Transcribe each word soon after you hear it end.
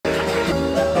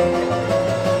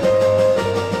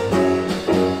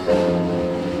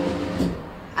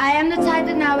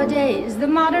nowadays the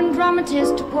modern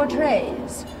dramatist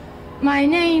portrays. My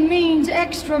name means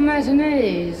extra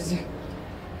matinees.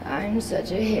 I'm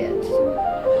such a hit.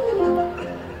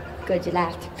 Good, you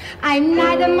laughed. I'm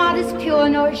neither modest, pure,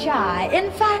 nor shy. In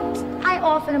fact, I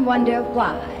often wonder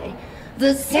why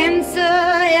the censor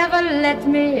ever let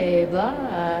me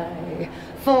by.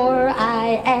 For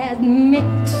I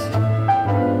admit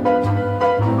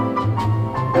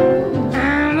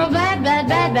I'm a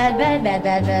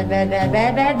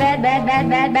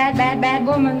bad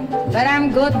woman, but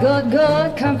I'm good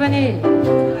company.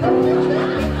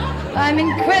 I'm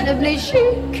incredibly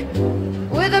chic,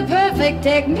 with a perfect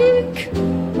technique,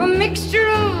 a mixture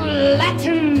of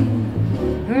Latin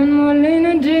and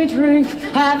Marlena Dietrich.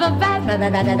 Have a bad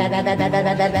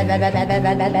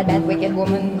wicked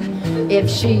woman, if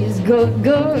she's good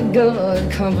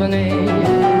company.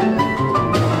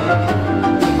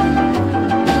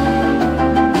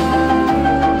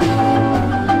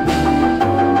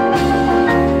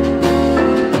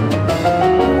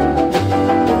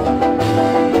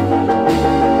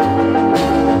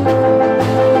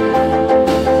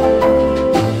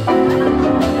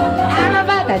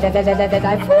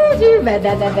 I fooled you, that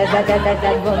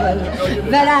woman,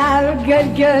 but I'm good.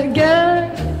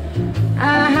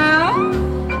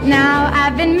 Now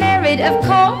I've been married, of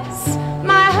course.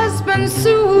 My husband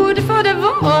sued for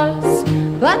divorce,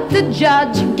 but the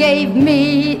judge gave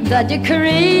me the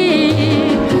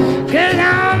decree. 'Cause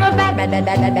I'm a bad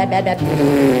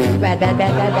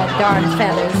darn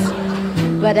fellas,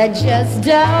 but I just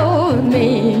don't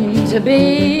mean to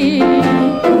be.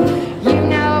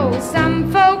 Some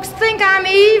folks think I'm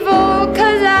evil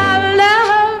 'cause I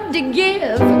love to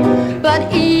give, but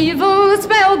evil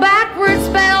spelled backwards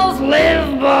spells live,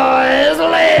 boys,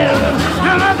 live.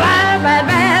 I'm a bad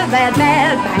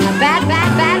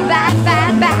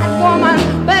woman,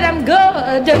 but I'm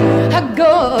good.